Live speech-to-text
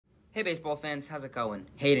Hey baseball fans, how's it going?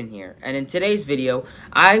 Hayden here, and in today's video,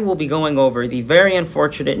 I will be going over the very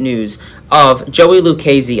unfortunate news of Joey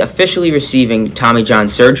Lucchesi officially receiving Tommy John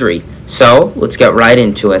surgery. So, let's get right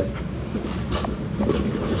into it.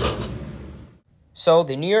 So,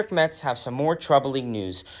 the New York Mets have some more troubling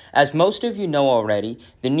news. As most of you know already,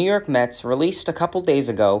 the New York Mets released a couple days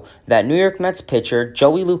ago that New York Mets pitcher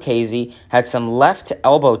Joey Lucchesi had some left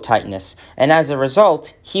elbow tightness, and as a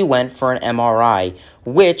result, he went for an MRI,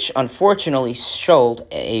 which unfortunately showed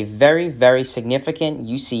a very significant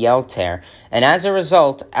UCL tear. And as a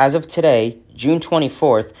result, as of today, June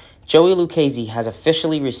 24th, Joey Lucchesi has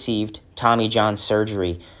officially received Tommy John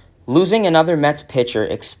surgery. Losing another Mets pitcher,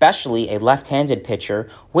 especially a left-handed pitcher,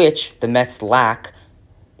 which the Mets lack,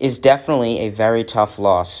 is definitely a very tough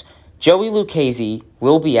loss. Joey Lucchesi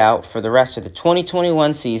will be out for the rest of the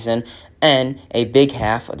 2021 season and a big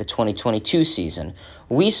half of the 2022 season.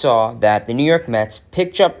 We saw that the New York Mets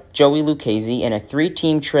picked up Joey Lucchesi in a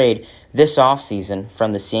 3-team trade this offseason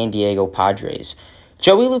from the San Diego Padres.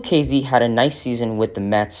 Joey Lucchesi had a nice season with the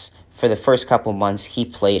Mets for the first couple months he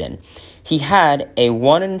played in. He had a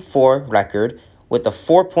 1-4 record with a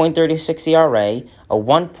 4.36 ERA, a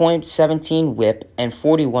 1.17 WHIP, and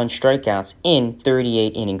 41 strikeouts in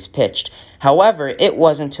 38 innings pitched. However, it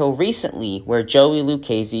wasn't until recently where Joey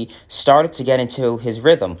Lucchesi started to get into his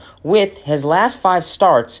rhythm, with his last 5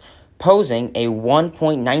 starts posing a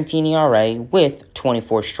 1.19 ERA with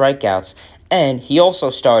 24 strikeouts, and he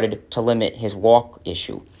also started to limit his walk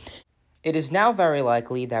issue. It is now very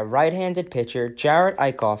likely that right-handed pitcher Jerad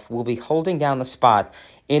Eickhoff will be holding down the spot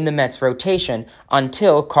in the Mets rotation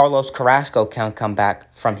until Carlos Carrasco can come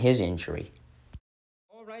back from his injury.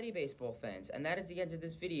 Alrighty, baseball fans, and that is the end of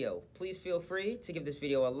this video. Please feel free to give this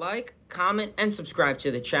video a like, comment, and subscribe to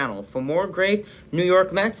the channel for more great New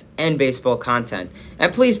York Mets and baseball content.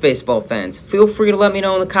 And please, baseball fans, feel free to let me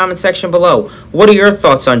know in the comment section below, what are your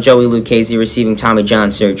thoughts on Joey Lucchesi receiving Tommy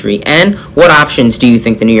John surgery, and what options do you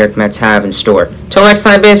think the New York Mets have in store? Till next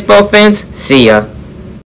time, baseball fans, see ya.